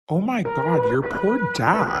Oh my God, your poor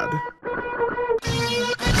dad. All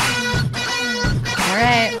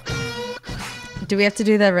right. Do we have to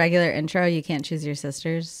do the regular intro? You can't choose your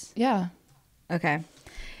sisters? Yeah. Okay.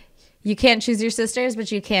 You can't choose your sisters,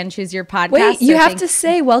 but you can choose your podcast. Wait, you have to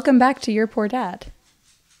say welcome back to Your Poor Dad.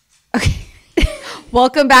 Okay.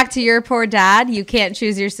 Welcome back to Your Poor Dad. You can't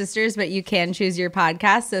choose your sisters, but you can choose your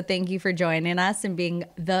podcast. So thank you for joining us and being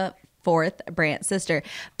the fourth Brant sister.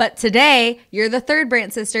 But today, you're the third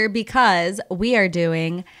Brant sister because we are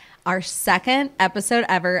doing our second episode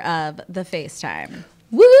ever of the FaceTime.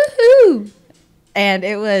 Woohoo! And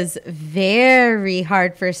it was very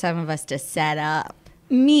hard for some of us to set up.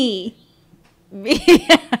 Me.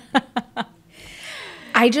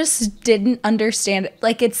 I just didn't understand it.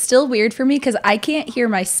 Like, it's still weird for me because I can't hear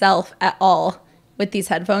myself at all with these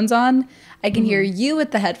headphones on. I can hear you with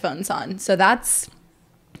the headphones on. So that's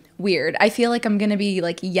weird. I feel like I'm going to be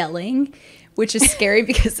like yelling, which is scary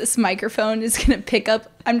because this microphone is going to pick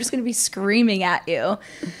up. I'm just going to be screaming at you.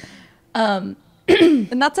 And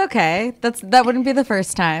that's okay. That wouldn't be the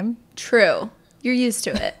first time. True. You're used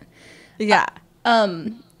to it. Yeah.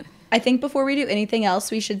 I think before we do anything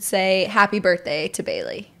else, we should say happy birthday to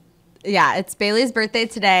Baily. Yeah, it's Bailey's birthday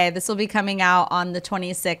today. This will be coming out on the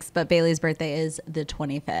 26th, but Bailey's birthday is the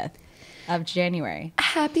 25th of January.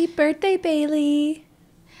 Happy birthday, Baily.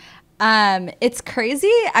 It's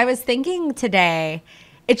crazy. I was thinking today,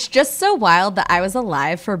 it's just so wild that I was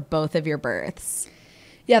alive for both of your births.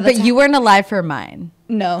 Yeah, but you weren't alive for mine.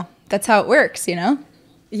 No, that's how it works, you know?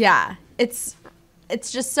 Yeah, it's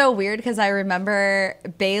just so weird because I remember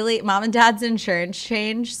Baily, mom and dad's insurance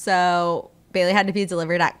changed, so Baily had to be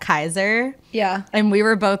delivered at Kaiser. Yeah. And we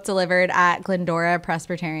were both delivered at Glendora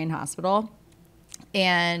Presbyterian Hospital.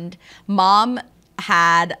 And mom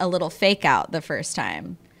had a little fake out the first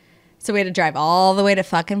time. So we had to drive all the way to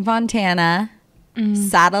fucking Fontana. We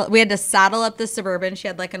had to saddle up the Suburban. She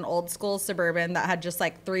had like an old school Suburban that had just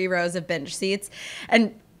like 3 rows of bench seats.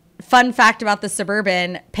 And fun fact about the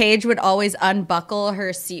Suburban, Paige would always unbuckle her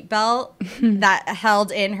seatbelt that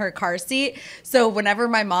held in her car seat. So whenever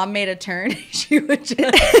my mom made a turn, she would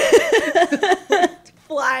just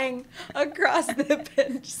flying across the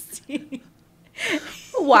bench seat.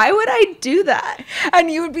 Why would I do that? And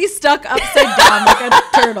you would be stuck upside down like a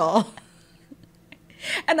turtle.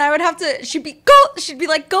 And I would have to, she'd be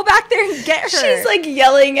like, go back there and get her. She's like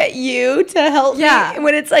yelling at you to help me.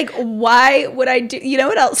 When it's like, why would I do, you know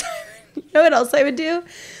what else? You know what else I would do?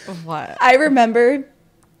 What? I remember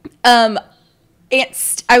I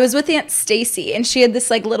was with Aunt Stacy and she had this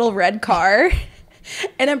like little red car.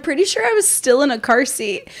 And I'm pretty sure I was still in a car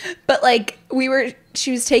seat. But like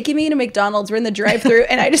she was taking me to McDonald's. We're in the drive-thru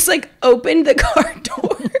and I just like opened the car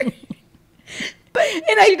door.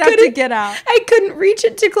 She'd have to get out. I couldn't reach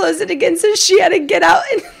it to close it again, so she had to get out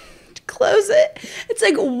and close it. It's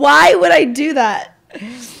like, why would I do that?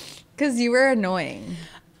 Because you were annoying.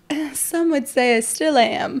 Some would say I still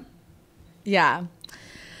am. Yeah.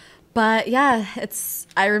 But yeah,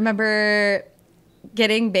 I remember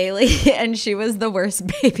getting Baily and she was the worst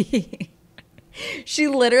baby. She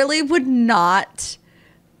literally would not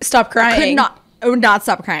stop crying. Would not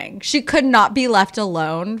stop crying. She could not be left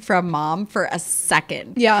alone from mom for a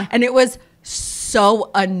second. Yeah. And it was so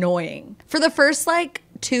annoying for the first like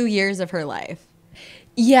 2 years of her life.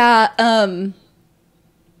 Yeah.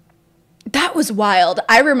 That was wild.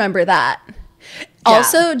 I remember that. Yeah.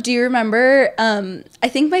 Also, do you remember, I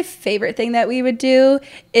think my favorite thing that we would do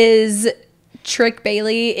is trick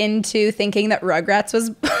Baily into thinking that Rugrats was.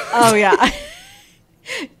 Oh, yeah.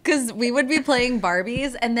 Because we would be playing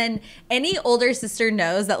Barbies, and then any older sister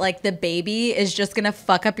knows that like the baby is just gonna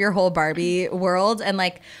fuck up your whole Barbie world. And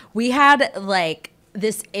like we had like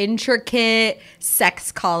this intricate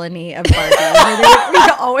sex colony of Barbies where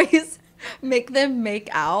we'd always make them make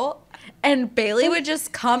out, and Baily would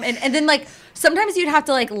just come and then like sometimes you'd have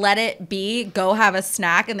to like let it be, go have a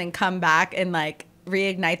snack, and then come back and like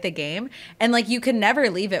reignite the game. And like you could never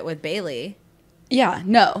leave it with Baily. Yeah,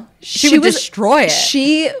 no. She would destroy it.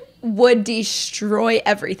 She would destroy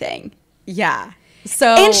everything. Yeah. So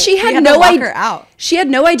and she had no idea. She had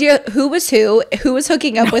no idea who was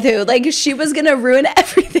hooking up with who. Like she was gonna ruin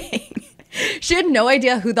everything. She had no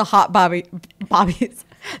idea who the hot Barbies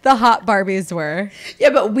were. Yeah,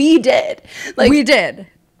 but we did. Like we did.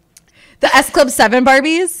 The S Club 7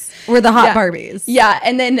 Barbies were the hot Barbies. Yeah,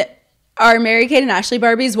 and then our Mary Kate and Ashley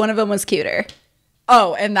Barbies, one of them was cuter.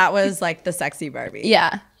 Oh, and that was like the sexy Barbie.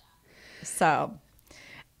 Yeah. So.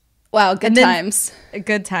 Wow, good times.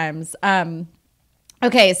 Good times.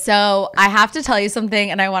 Okay, so I have to tell you something,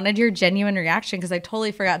 and I wanted your genuine reaction because I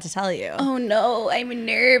totally forgot to tell you. Oh, no. I'm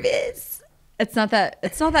nervous. It's not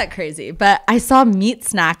that crazy, but I saw Meat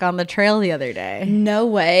Snack on the trail the other day. No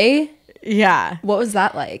way. Yeah. What was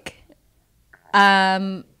that like?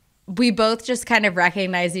 We both just kind of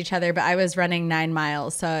recognized each other, but I was running 9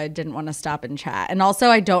 miles, so I didn't want to stop and chat. And also,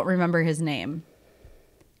 I don't remember his name.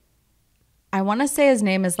 I want to say his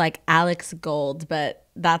name is like Alex Gold, but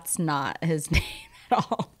that's not his name at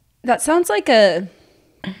all. That sounds like a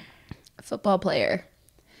football player.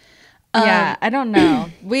 Yeah, I don't know.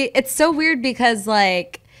 It's so weird because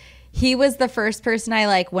like he was the first person I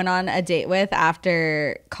like went on a date with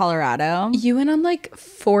after Colorado. You went on like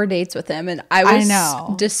 4 dates with him, and I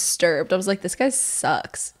was disturbed. I was like, this guy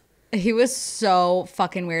sucks. He was so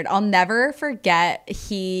fucking weird. I'll never forget.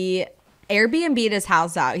 He Airbnb'd his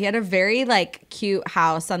house out. He had a very like cute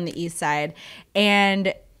house on the east side,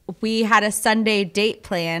 and we had a Sunday date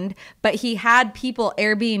planned, but he had people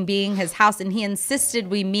Airbnbing his house, and he insisted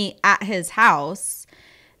we meet at his house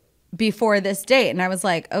before this date. And I was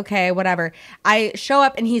like, okay, whatever. I show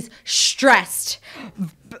up and he's stressed,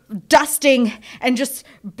 dusting and just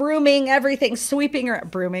brooming everything, sweeping.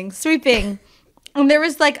 And there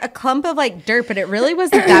was like a clump of like dirt, but it really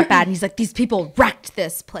wasn't that bad. And he's like, these people wrecked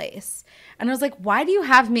this place. And I was like, why do you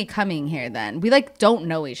have me coming here then? We like don't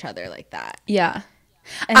know each other like that. Yeah.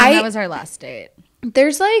 And that was our last date.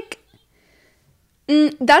 There's like,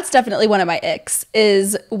 that's definitely one of my icks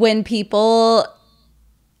is when people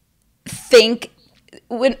think,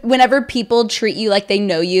 whenever people treat you like they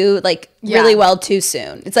know you like really well too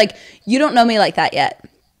soon. It's like, you don't know me like that yet.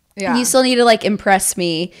 Yeah. You still need to like impress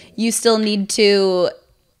me. You still need to,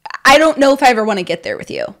 I don't know if I ever want to get there with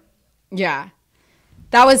you. Yeah.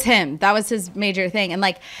 That was him. That was his major thing. And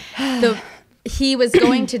like he was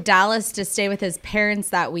going to Dallas to stay with his parents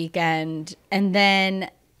that weekend. And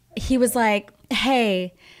then he was like,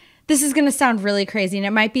 hey, this is going to sound really crazy and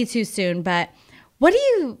it might be too soon, but would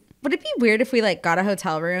it be weird if we like got a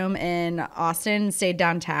hotel room in Austin and stayed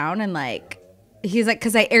downtown? And like, he's like,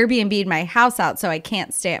 because I Airbnb'd my house out, so I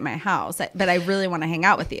can't stay at my house, but I really want to hang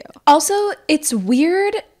out with you. Also, it's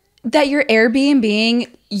weird that you're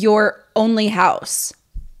Airbnbing your only house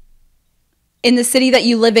in the city that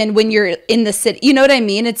you live in when you're in the city. You know what I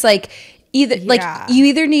mean? It's like like you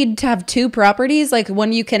either need to have 2 properties, like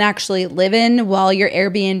one you can actually live in while you're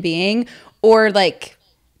Airbnbing, or like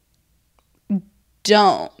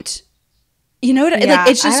don't. You know what? Like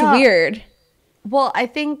it's just weird. Well, I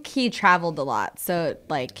think he traveled a lot, so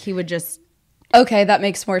like he would just. Okay, that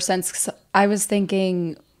makes more sense. 'Cause I was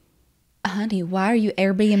thinking, honey, why are you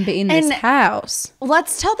Airbnb-ing this house?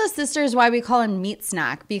 Let's tell the sisters why we call him Meat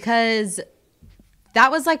Snack, because that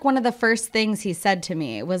was like one of the first things he said to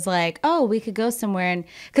me. It was like, oh, we could go somewhere. And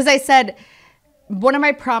because I said, one of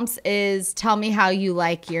my prompts is tell me how you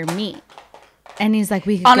like your meat. And he's like,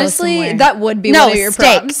 we could go somewhere. Honestly, that would be one of your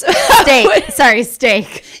prompts. Steak. Sorry,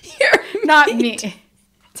 steak. Not meat.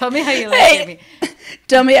 Tell me how you like your meat.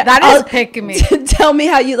 Tell me. That is picking me. Tell me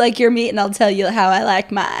how you like your meat, and I'll tell you how I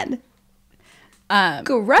like mine.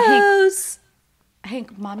 Gross.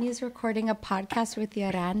 Hank, mommy is recording a podcast with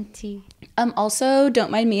your auntie. Also,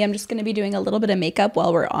 don't mind me. I'm just going to be doing a little bit of makeup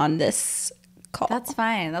while we're on this call. That's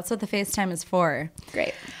fine. That's what the FaceTime is for.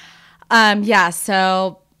 Great. Yeah.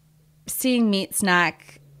 So, seeing Meat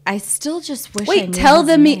Snack, I still just wish. Wait, tell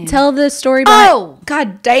the story. Oh,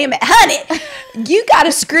 God damn it, honey! You got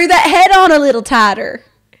to screw that head on a little tighter.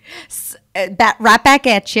 Right back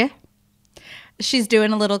at you. She's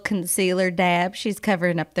doing a little concealer dab. She's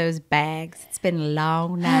covering up those bags. It's been a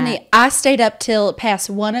long night. Honey, I stayed up till past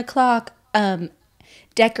 1 o'clock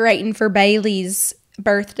decorating for Baily's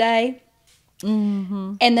birthday.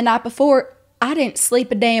 Mm-hmm. And the night before, I didn't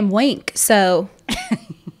sleep a damn wink. So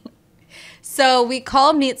we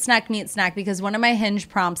call Meat Snack because one of my Hinge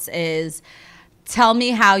prompts is tell me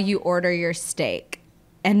how you order your steak.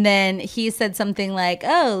 And then he said something like,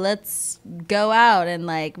 oh, let's go out and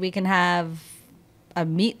like we can have a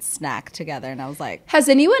meat snack together. And I was like, has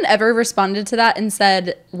anyone ever responded to that and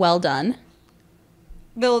said, well done?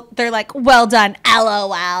 They're like, well done,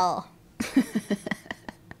 LOL.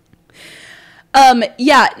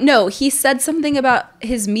 Yeah, no, he said something about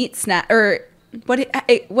his meat snack, or what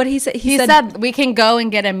he said. He said we can go and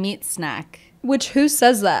get a meat snack. Which, who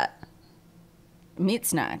says that? Meat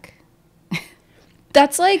snack.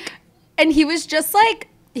 That's like, and he was just like,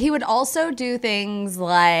 he would also do things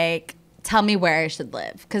like tell me where I should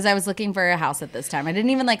live, because I was looking for a house at this time. I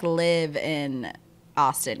didn't even like live in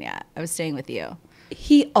Austin yet. I was staying with you.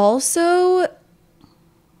 He also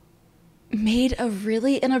made a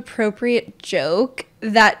really inappropriate joke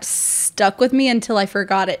that stuck with me until I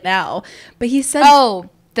forgot it now. But he said,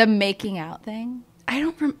 oh, the making out thing. I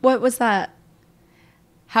don't remember. What was that?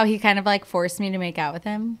 How he kind of like forced me to make out with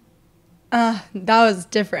him. That was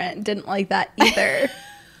different. Didn't like that either.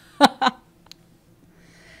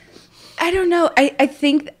 I don't know. I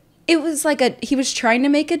think it was like he was trying to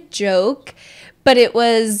make a joke, but it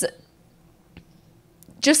was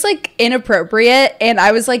just like inappropriate. And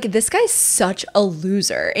I was like, this guy's such a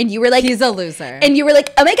loser. And you were like, he's a loser. And you were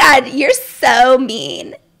like, oh my God, you're so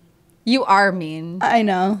mean. You are mean. I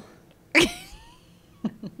know.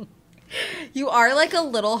 You are like a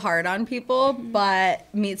little hard on people,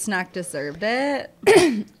 but Meat Snack deserved it.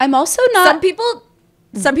 I'm also not.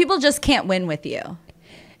 Some people just can't win with you.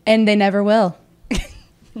 And they never will.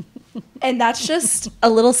 And that's just a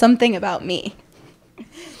little something about me.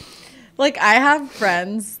 Like, I have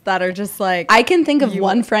friends that are just like... I can think of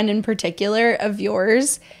one friend in particular of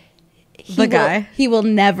yours. He will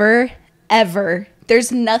never, ever...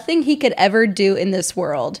 There's nothing he could ever do in this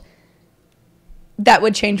world that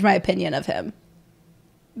would change my opinion of him.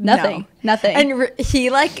 Nothing. No. Nothing. And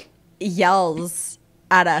he, like, yells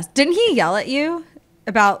at us. Didn't he yell at you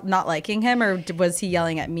about not liking him? Or was he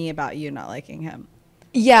yelling at me about you not liking him?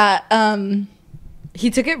 Yeah. He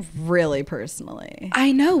took it really personally.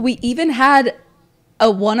 I know. We even had a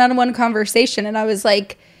one-on-one conversation, and I was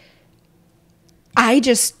like, I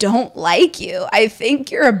just don't like you. I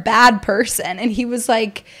think you're a bad person. And he was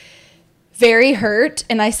like very hurt.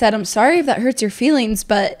 And I said, I'm sorry if that hurts your feelings,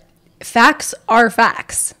 but facts are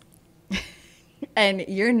facts. And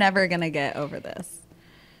you're never going to get over this.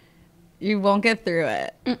 You won't get through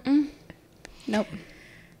it. Nope.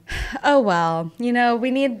 Oh, well, you know,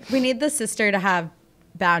 we need the sister to have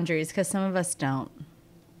boundaries because some of us don't.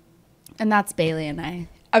 And that's Bailey and I.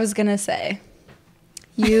 I was going to say,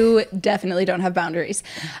 you definitely don't have boundaries.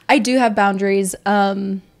 I do have boundaries,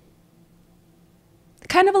 kind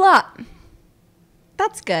of a lot.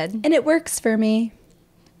 That's good. And it works for me.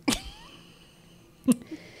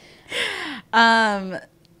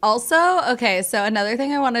 Also, okay, so another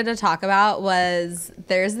thing I wanted to talk about was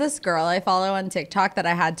there's this girl I follow on TikTok that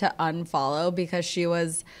I had to unfollow because she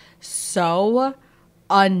was so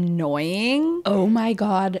annoying. Oh my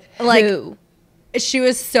God. Like, who? She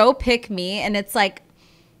was so pick me, and it's like,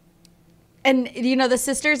 and you know, the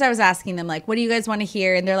sisters, I was asking them, like, what do you guys want to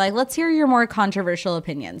hear? And they're like, let's hear your more controversial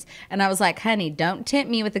opinions. And I was like, honey, don't tempt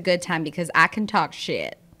me with a good time because I can talk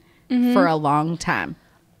shit for a long time.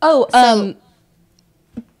 Oh, So-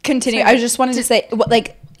 continue. So I just wanted to say,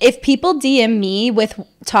 like, if people DM me with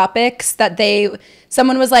topics that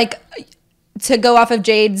someone was like, to go off of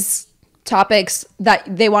Jade's topics that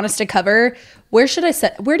they want us to cover, where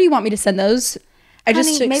do you want me to send those? I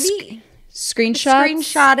just Honey, maybe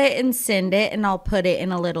screenshot it and send it, and I'll put it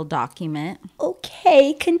in a little document.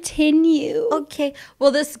 Okay, continue. Okay. Well,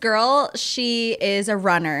 this girl, she is a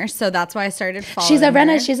runner, so that's why I started following She's a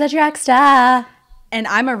runner. her. She's a track star. And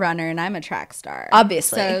I'm a runner and I'm a track star.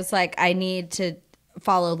 Obviously. So it's like I need to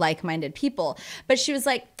follow like-minded people. But she was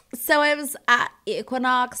like, so I was at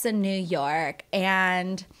Equinox in New York,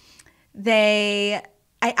 and I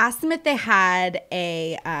asked them if they had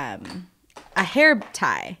a hair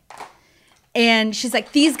tie. And she's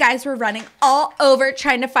like, these guys were running all over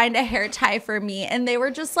trying to find a hair tie for me. And they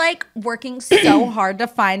were just like working so hard to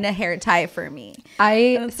find a hair tie for me.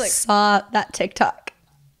 I saw that TikTok.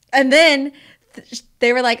 And then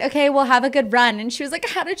they were like, okay, well, have a good run. And she was like,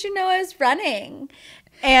 how did you know I was running?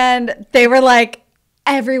 And they were like,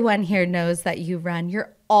 everyone here knows that you run.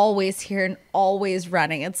 You're always here and always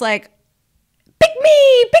running. It's like, pick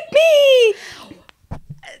me.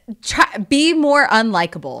 Be more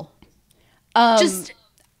unlikable. It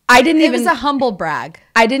was a humble brag.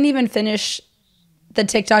 I didn't even finish the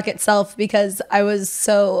TikTok itself because I was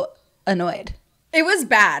so annoyed. It was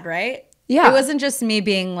bad, right? Yeah. It wasn't just me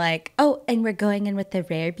being like, oh, and we're going in with the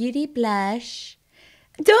Rare Beauty blush.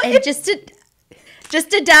 Just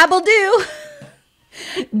a dabble do.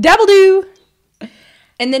 Dabble do.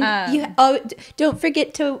 And then don't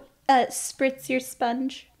forget to spritz your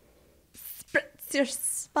sponge. Spritz your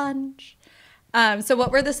sponge. So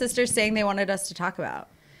what were the sisters saying they wanted us to talk about?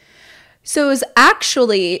 So it was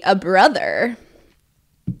actually a brother,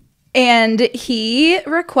 and he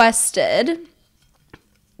requested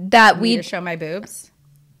that we to show my boobs.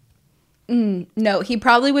 No, he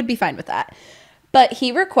probably would be fine with that. But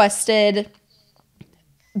he requested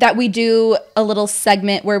that we do a little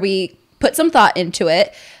segment where we put some thought into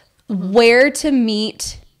it, where to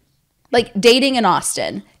meet, like dating in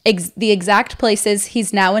Austin, the exact places.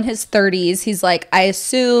 He's now in his 30s. He's like, I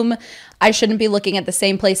assume I shouldn't be looking at the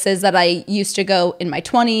same places that I used to go in my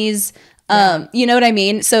 20s. You know what I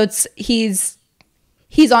mean? So he's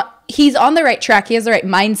on the right track. He has the right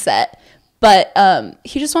mindset, but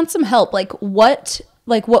he just wants some help. Like, what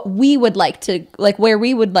like what we would like to, like where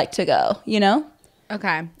we would like to go, you know?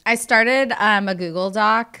 Okay. I started a Google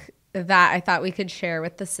Doc that I thought we could share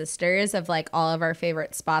with the sisters of like all of our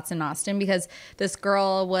favorite spots in Austin, because this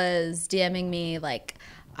girl was DMing me like,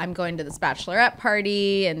 I'm going to this bachelorette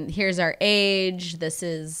party and here's our age. This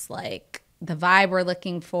is like the vibe we're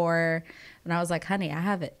looking for. And I was like, honey, I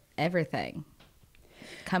have everything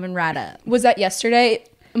coming right up. Was that yesterday?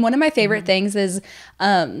 One of my favorite things is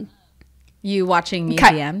you watching me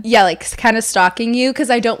DM? Yeah, like kind of stalking you, because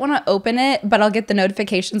I don't want to open it, but I'll get the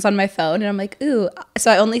notifications on my phone and I'm like, ooh. So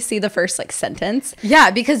I only see the first like sentence. Yeah,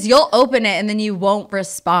 because you'll open it and then you won't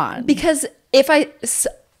respond. Because if I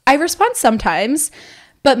respond sometimes,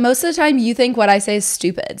 but most of the time you think what I say is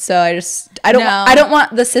stupid. So I don't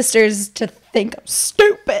want the sisters to think I'm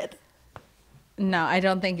stupid. No, I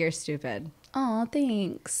don't think you're stupid. Oh,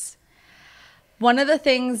 thanks. One of the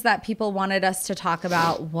things that people wanted us to talk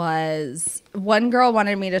about was, one girl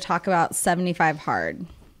wanted me to talk about 75 hard.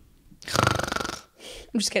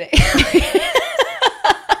 I'm just kidding.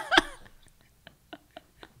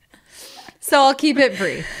 So I'll keep it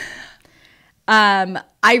brief.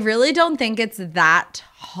 I really don't think it's that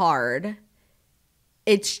hard.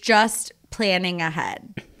 It's just planning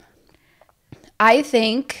ahead. I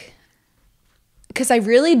think, because I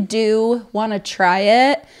really do want to try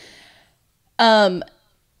it.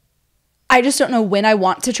 I just don't know when I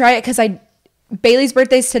want to try it, because Bailey's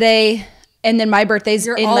birthday's today, and then my birthday's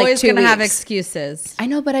in like 2 weeks. You're always gonna have excuses. I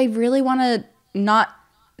know, but I really want to not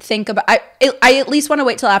think about. I at least want to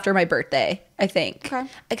wait till after my birthday, I think,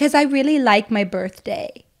 because I really like my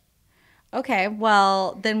birthday. Okay,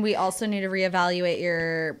 well then we also need to reevaluate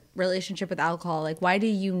your relationship with alcohol. Like, why do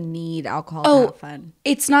you need alcohol to have fun?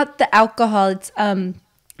 It's not the alcohol. It's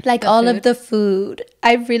like all of the food.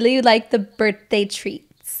 I really like the birthday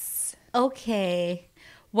treats. Okay.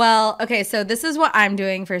 Well, okay, so this is what I'm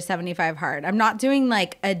doing for 75 hard. I'm not doing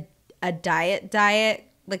like a diet, like,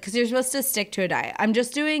 because you're supposed to stick to a diet. I'm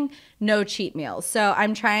just doing no cheat meals. So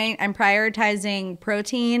I'm prioritizing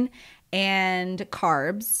protein and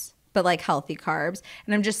carbs, but like healthy carbs.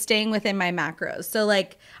 And I'm just staying within my macros. So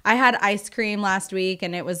like I had ice cream last week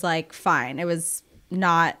and it was like fine. It was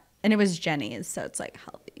not, and it was Jenny's. So it's like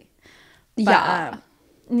healthy. But,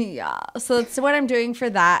 yeah. So that's what I'm doing for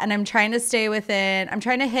that. And I'm trying to I'm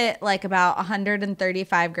trying to hit like about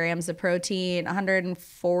 135 grams of protein,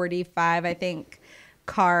 145, I think,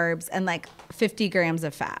 carbs, and like 50 grams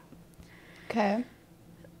of fat. Okay.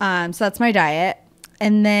 So that's my diet.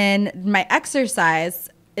 And then my exercise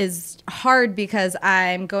is hard because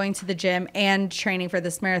I'm going to the gym and training for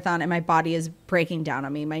this marathon, and my body is breaking down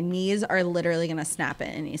on me. My knees are literally going to snap at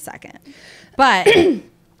any second. But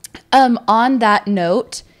on that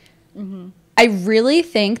note, I really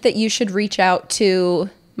think that you should reach out to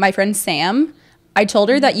my friend Sam. I told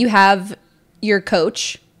her that you have your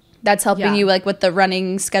coach that's helping you like with the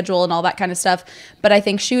running schedule and all that kind of stuff. But I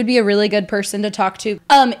think she would be a really good person to talk to.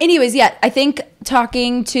 Anyways, yeah, I think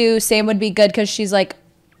talking to Sam would be good because she's like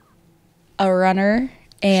a runner,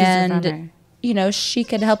 and you know, she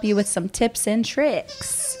could help you with some tips and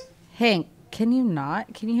tricks. Hank, can you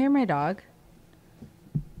hear my dog?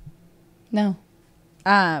 No.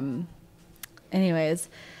 Anyways,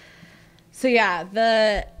 so yeah,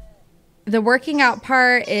 the working out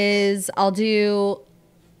part is I'll do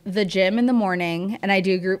the gym in the morning, and I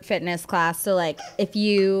do group fitness class. So like, can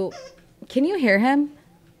you hear him?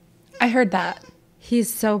 I heard that.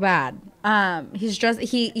 He's so bad. He's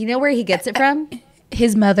just, you know where he gets it from?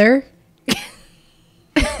 His mother.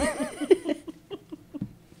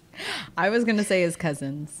 I was going to say his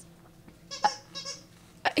cousins.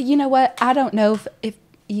 You know what? I don't know if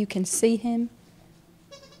you can see him.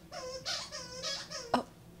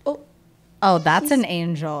 Oh, that's an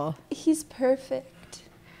angel. He's perfect.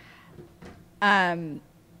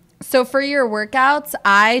 So for your workouts,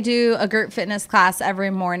 I do a group fitness class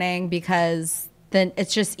every morning because then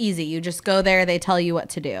it's just easy. You just go there. They tell you what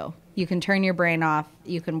to do. You can turn your brain off.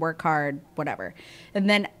 You can work hard, whatever. And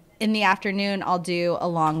then in the afternoon, I'll do a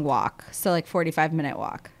long walk. So like 45-minute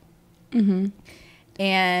walk. Mm-hmm.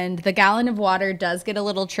 And the gallon of water does get a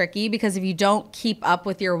little tricky because if you don't keep up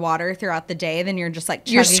with your water throughout the day, then you're just like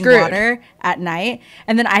chugging water at night.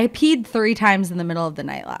 And then I peed 3 times in the middle of the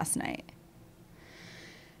night last night.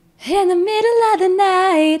 In the middle of the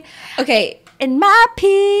night. Okay, in my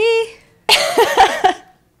pee.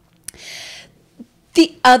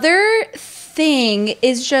 The other thing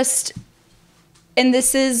is just, and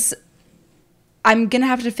this is, I'm going to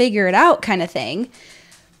have to figure it out kind of thing.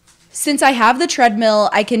 Since I have the treadmill,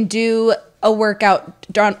 I can do a workout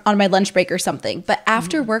on my lunch break or something. But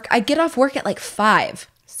after work, I get off work at like 5.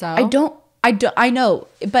 So I don't I know,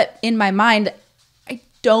 but in my mind, I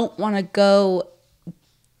don't want to go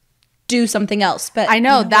do something else. But I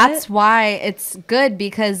know, you that's what? why it's good,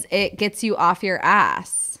 because it gets you off your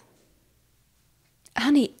ass.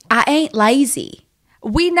 Honey, I ain't lazy.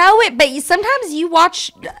 We know it, but sometimes you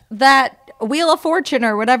watch that Wheel of Fortune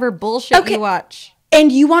or whatever bullshit you watch. And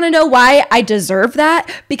you want to know why I deserve that?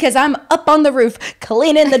 Because I'm up on the roof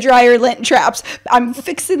cleaning the dryer lint traps. I'm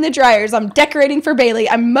fixing the dryers. I'm decorating for Baily.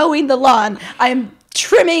 I'm mowing the lawn. I'm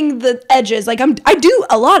trimming the edges. Like I do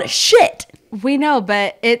a lot of shit. We know,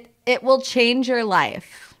 but it will change your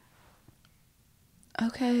life.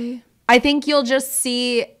 Okay. I think you'll just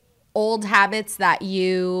see old habits that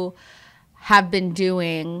you have been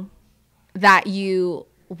doing that you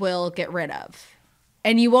will get rid of.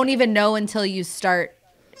 And you won't even know until you start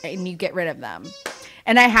and you get rid of them.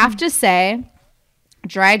 And I have to say,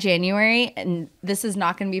 dry January, and this is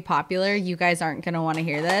not going to be popular. You guys aren't going to want to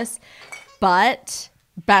hear this, but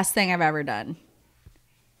best thing I've ever done.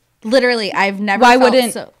 Literally, I've never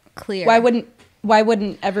felt so clear. Why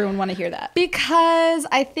wouldn't everyone want to hear that? Because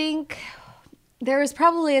I think there was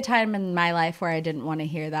probably a time in my life where I didn't want to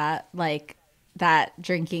hear that, like that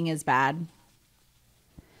drinking is bad.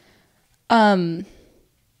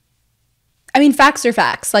 I mean, facts are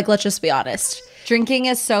facts. Like, let's just be honest. Drinking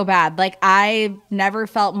is so bad. Like, I never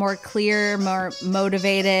felt more clear, more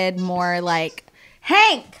motivated, more like,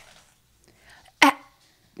 Hank!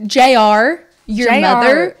 JR,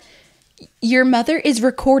 JR. Your mother is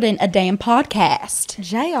recording a damn podcast.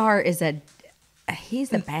 JR is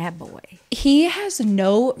he's a bad boy. He has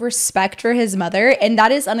no respect for his mother, and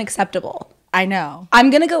that is unacceptable. I know. I'm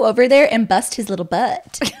going to go over there and bust his little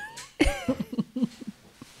butt.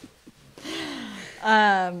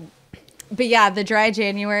 But yeah, the dry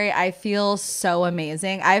January, I feel so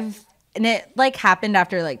amazing. And it like happened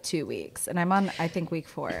after like 2 weeks, and I'm on, I think, week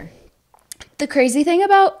 4. The crazy thing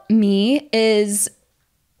about me is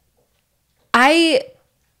I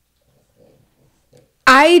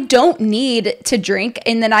don't need to drink,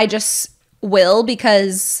 and then I just will,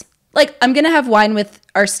 because like I'm going to have wine with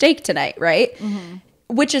our steak tonight, right? Mm-hmm.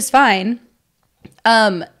 Which is fine.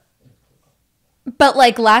 But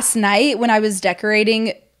like last night when I was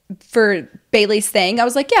decorating for Baily's thing, I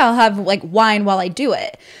was like, yeah, I'll have like wine while I do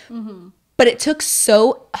it. Mm-hmm. But it took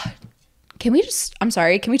can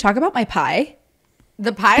we talk about my pie?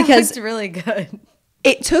 The pie looked really good.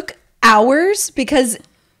 It took hours because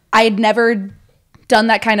I had never done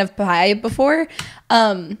that kind of pie before.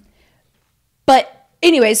 But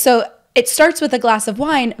anyway, so it starts with a glass of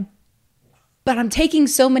wine, but I'm taking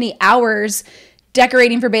so many hours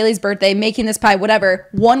decorating for Baily's birthday, making this pie, whatever.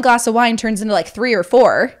 One glass of wine turns into like 3 or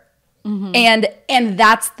 4. Mm-hmm. And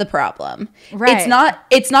that's the problem. Right.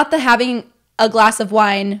 It's not the having a glass of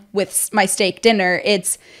wine with my steak dinner.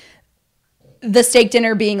 It's the steak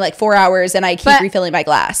dinner being like 4 hours and I keep refilling my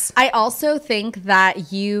glass. I also think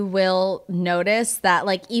that you will notice that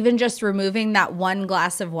like even just removing that one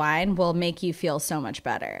glass of wine will make you feel so much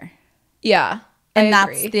better. Yeah. And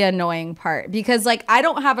that's the annoying part, because like I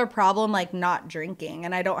don't have a problem like not drinking,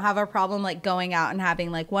 and I don't have a problem like going out and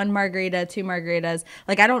having like 1 margarita, 2 margaritas.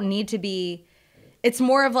 Like I don't need to be, it's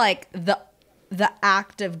more of like the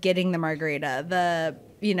act of getting the margarita,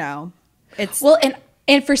 it's well,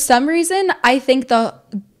 and for some reason I think the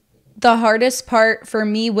hardest part for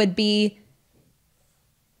me would be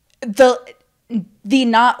the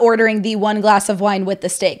not ordering the 1 glass of wine with the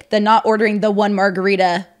steak, the not ordering the 1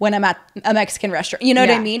 margarita when I'm at a Mexican restaurant. You know what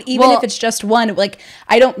I mean? Even if it's just 1, like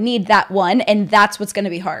I don't need that 1, and that's what's going to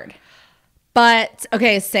be hard. But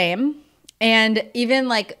okay, same. And even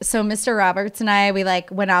like, so Mr. Roberts and I, we like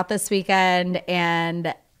went out this weekend,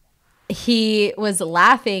 and he was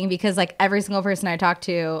laughing because like every single person I talked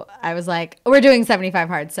to, I was like, we're doing 75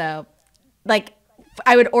 hard. So like,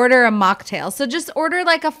 I would order a mocktail. So just order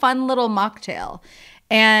like a fun little mocktail.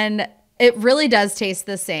 And it really does taste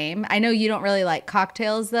the same. I know you don't really like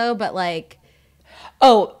cocktails though, but like.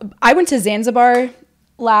 Oh, I went to Zanzibar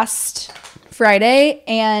last Friday,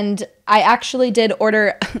 and I actually did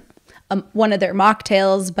order one of their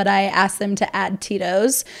mocktails, but I asked them to add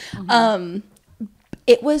Tito's. Mm-hmm.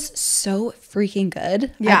 It was so freaking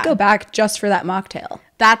good. Yeah. I'd go back just for that mocktail.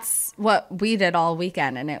 That's what we did all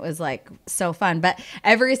weekend, and it was like so fun. But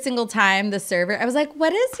every single time the server, I was like,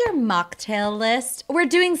 what is your mocktail list? We're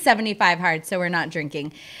doing 75 hard, so we're not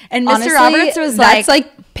drinking. And Mr. Honestly, Roberts was like, that's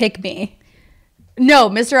like pick me. No,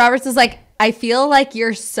 Mr. Roberts was like, I feel like you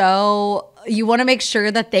want to make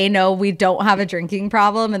sure that they know we don't have a drinking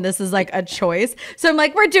problem, and this is like a choice. So I'm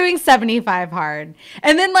like, we're doing 75 hard.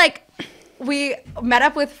 And then like we met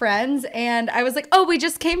up with friends and I was like, oh, we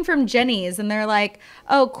just came from Jenny's. And they're like,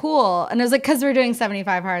 oh, cool. And I was like, because we're doing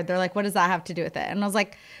 75 hard. They're like, what does that have to do with it? And I was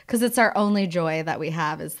like, because it's our only joy that we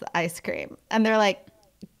have is the ice cream. And they're like,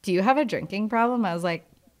 do you have a drinking problem? I was like,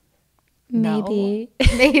 no.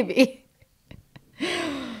 Maybe.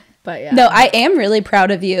 But yeah. No, I am really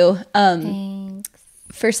proud of you Thanks.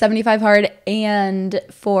 for 75 hard and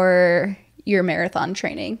for your marathon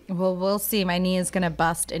training. Well, we'll see. My knee is going to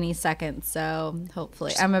bust any second. So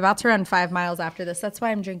hopefully. I'm about to run 5 miles after this. That's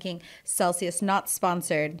why I'm drinking Celsius, not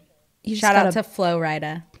sponsored. Shout out to Flo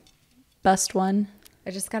Rida. Bust one.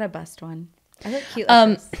 I just got to bust one. I look cute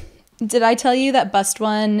like this. Did I tell you that Bust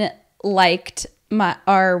One liked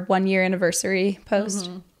our 1 year anniversary post?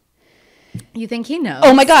 Mm-hmm. You think he knows?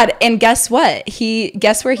 Oh my God. And guess what?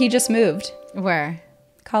 Guess where he just moved? Where?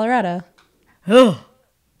 Colorado. Oh.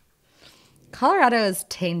 Colorado is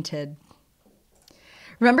tainted.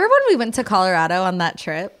 Remember when we went to Colorado on that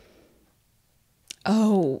trip?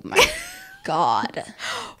 Oh my God.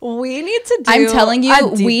 We need to do I'm telling you,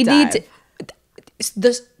 we need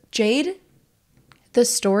to. Jade, the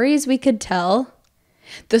stories we could tell,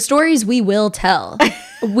 the stories we will tell.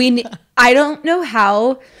 I don't know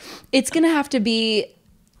how. It's going to have to be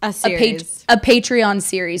a series. A Patreon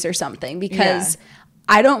series or something because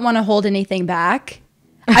I don't want to hold anything back.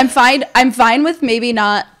 I'm fine with maybe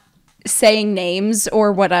not saying names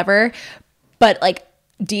or whatever, but like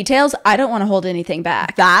details, I don't want to hold anything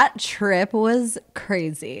back. That trip was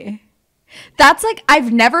crazy. That's like,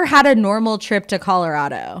 I've never had a normal trip to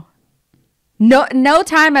Colorado. No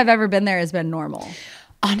time I've ever been there has been normal.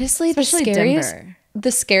 Honestly, especially Denver.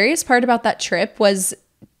 The scariest part about that trip was,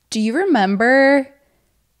 do you remember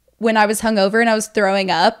when I was hungover and I was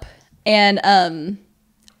throwing up and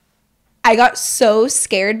I got so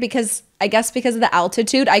scared because I guess because of the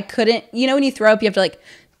altitude, I couldn't, when you throw up, you have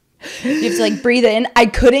to breathe in. I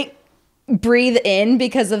couldn't breathe in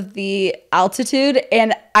because of the altitude.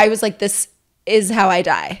 And I was like, this is how I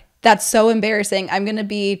die. That's so embarrassing. I'm going to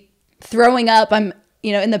be throwing up. I'm,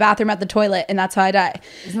 in the bathroom at the toilet and that's how I die.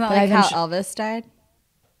 Isn't that like how Elvis died?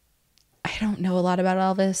 I don't know a lot about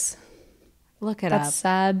Elvis. Look it up. That's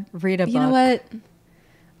sad. Read a book. You know what?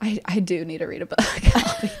 I do need to read a book.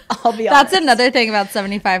 I'll be honest. That's another thing about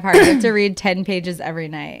 75 hard. You have to read 10 pages every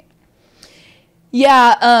night.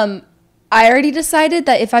 Yeah. I already decided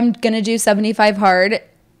that if I'm going to do 75 hard,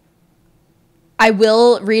 I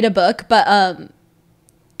will read a book, but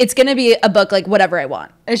it's going to be a book like whatever I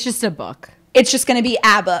want. It's just a book. It's just going to be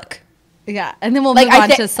a book. Yeah. And then we'll move on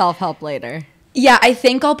to self-help later. Yeah, I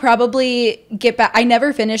think I'll probably get back. I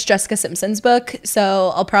never finished Jessica Simpson's book,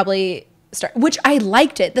 so I'll probably start, which I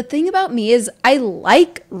liked it. The thing about me is I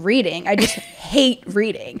like reading. I just hate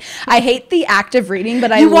reading. I hate the act of reading,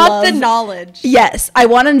 but I want the knowledge. Yes, I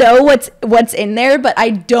want to know what's in there, but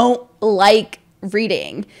I don't like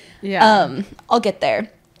reading. Yeah. I'll get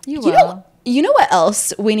there. You will. You know what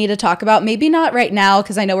else we need to talk about? Maybe not right now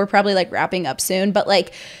because I know we're probably like wrapping up soon, but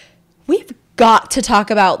like we've got to talk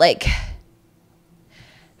about like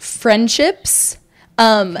friendships.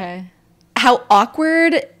 Okay. How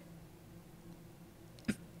awkward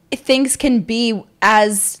things can be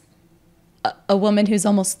as a woman who's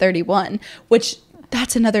almost 31, which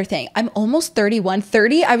that's another thing. I'm almost 31.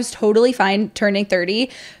 30, I was totally fine turning 30.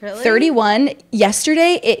 Really? 31,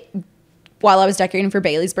 yesterday, while I was decorating for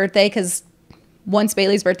Baily's birthday, because once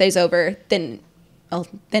Baily's birthday's over, then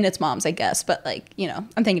it's mom's, I guess. But like,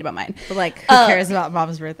 I'm thinking about mine. But like, who cares about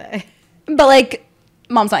mom's birthday? But like,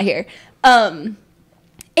 mom's not here.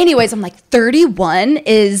 Anyways, I'm like, 31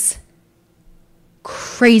 is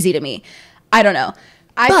crazy to me. I don't know.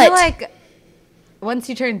 I feel like once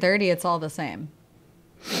you turn 30, it's all the same.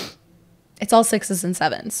 It's all 6s and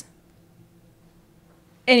 7s.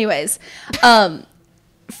 Anyways, a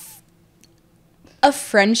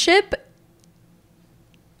friendship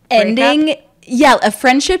ending. Yeah, a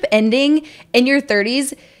friendship ending in your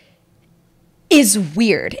 30s is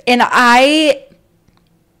weird. And I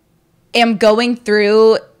am going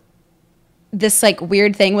through this like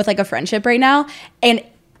weird thing with like a friendship right now, and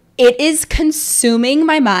it is consuming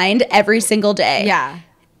my mind every single day. Yeah.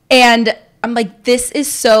 And I'm like, this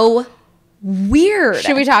is so weird.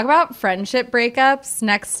 Should we talk about friendship breakups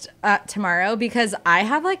next tomorrow? Because I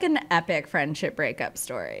have like an epic friendship breakup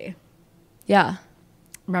story. Yeah.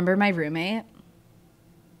 Remember my roommate?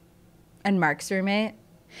 And Mark's roommate?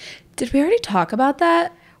 Did we already talk about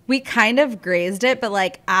that? We kind of grazed it, but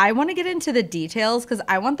like I want to get into the details because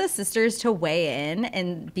I want the sisters to weigh in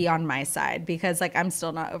and be on my side because like I'm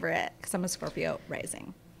still not over it because I'm a Scorpio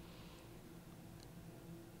rising.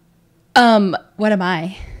 What am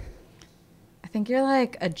I? I think you're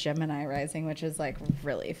like a Gemini rising, which is like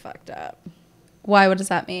really fucked up. Why? What does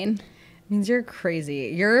that mean? It means you're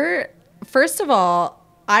crazy. First of all,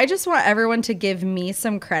 I just want everyone to give me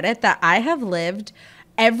some credit that I have lived.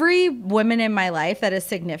 Every woman in my life that is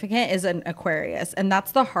significant is an Aquarius. And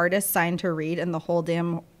that's the hardest sign to read in the whole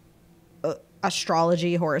damn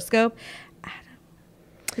astrology horoscope. Adam.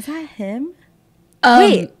 Is that him?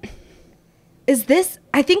 Wait. Is this?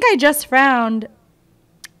 I think I just found.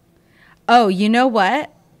 Oh, you know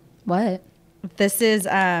what? What? This is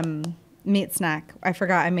Meat Snack. I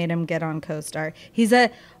forgot I made him get on CoStar. He's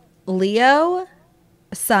a Leo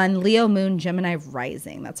sun, Leo moon, Gemini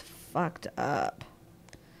rising. That's fucked up.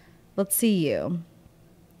 Let's see you.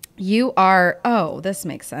 You are, this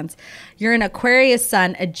makes sense. You're an Aquarius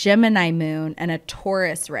sun, a Gemini moon, and a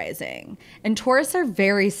Taurus rising. And Taurus are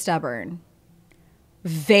very stubborn.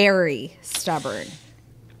 Very stubborn.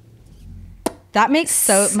 That makes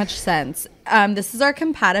so much sense. This is our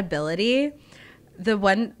compatibility.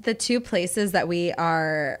 The two places that we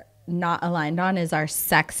are not aligned on is our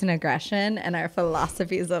sex and aggression and our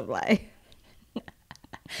philosophies of life.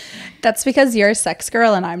 That's because you're a sex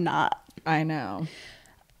girl and I'm not. I know.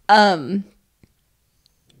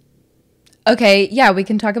 Okay, yeah, we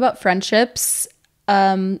can talk about friendships.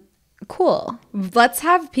 Cool. Let's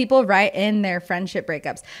have people write in their friendship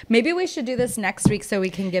breakups. Maybe we should do this next week so we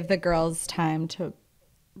can give the girls time to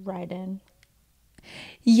write in.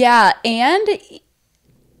 Yeah, and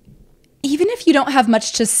even if you don't have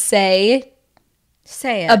much to say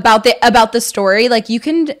it about the story, like you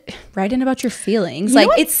can write in about your feelings. Like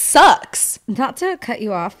it sucks. Not to cut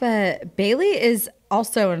you off, but Baily is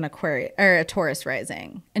also an Aquarius or a Taurus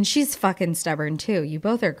rising, and she's fucking stubborn too. You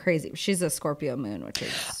both are crazy. She's a Scorpio moon, which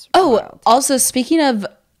is wild. Also speaking of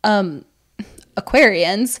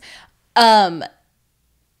Aquarians,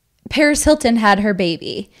 Paris Hilton had her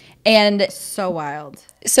baby, and so wild.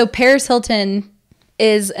 So Paris Hilton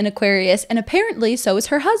is an Aquarius, and apparently so is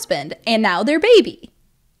her husband, and now their baby.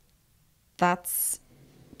 That's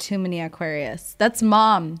too many Aquarius. That's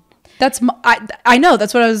mom. I know.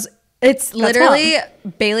 That's what I was. It's literally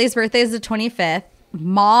Baily's birthday is the 25th.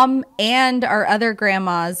 Mom and our other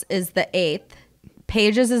grandma's is the 8th.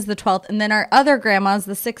 Paige's is the 12th, and then our other grandma's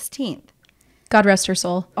the 16th. God rest her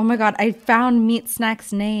soul. Oh my God, I found Meat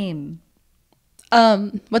Snack's name.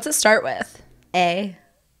 What's it start with? A.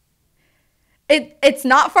 It's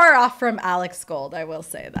not far off from Alex Gold, I will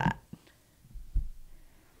say that.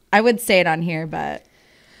 I would say it on here, but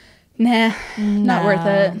not worth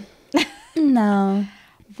it. No.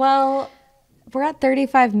 Well, we're at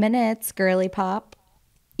 35 minutes, girly pop.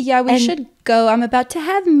 Yeah, we should go. I'm about to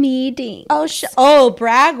have meetings. Oh,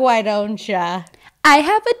 brag, why don't ya? I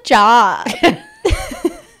have a job.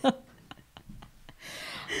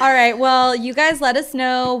 All right. Well, you guys let us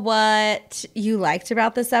know what you liked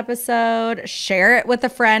about this episode. Share it with a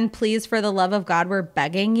friend, please. For the love of God, we're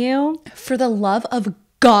begging you. For the love of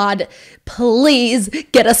God, please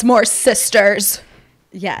get us more sisters.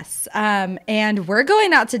 Yes. And we're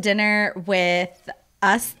going out to dinner with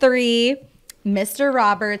us three, Mr.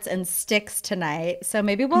 Roberts, and Styx tonight. So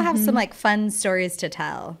maybe we'll have some like fun stories to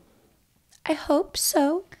tell. I hope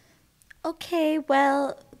so. Okay.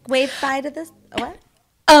 Well, wave bye to this. What?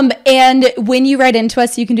 And when you write into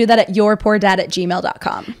us, you can do that at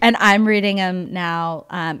yourpoordad@gmail.com. And I'm reading them now,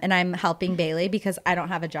 and I'm helping Baily because I don't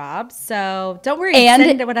have a job. So don't worry,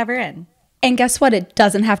 send whatever in. And guess what? It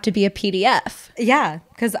doesn't have to be a PDF. Yeah,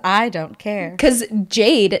 because I don't care. Because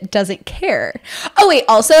Jade doesn't care. Oh, wait.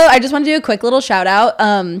 Also, I just want to do a quick little shout out.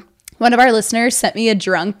 One of our listeners sent me a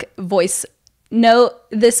drunk voice note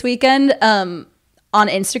this weekend on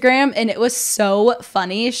Instagram, and it was so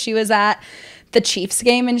funny. She was at the Chiefs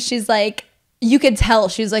game, and she's like, you could tell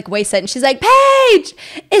she was like wasted, and she's like, Paige,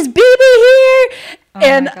 is BB here? Oh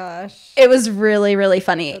my gosh. It was really, really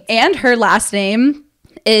funny. And her last name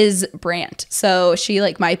is Brandt, so she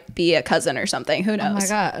like might be a cousin or something. Who knows? Oh my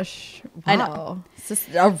gosh. Wow. I know.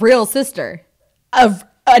 A real sister. Of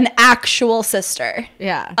an actual sister.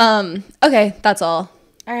 Yeah. Okay, that's all.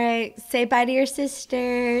 All right. Say bye to your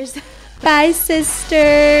sisters. Bye,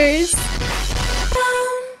 sisters.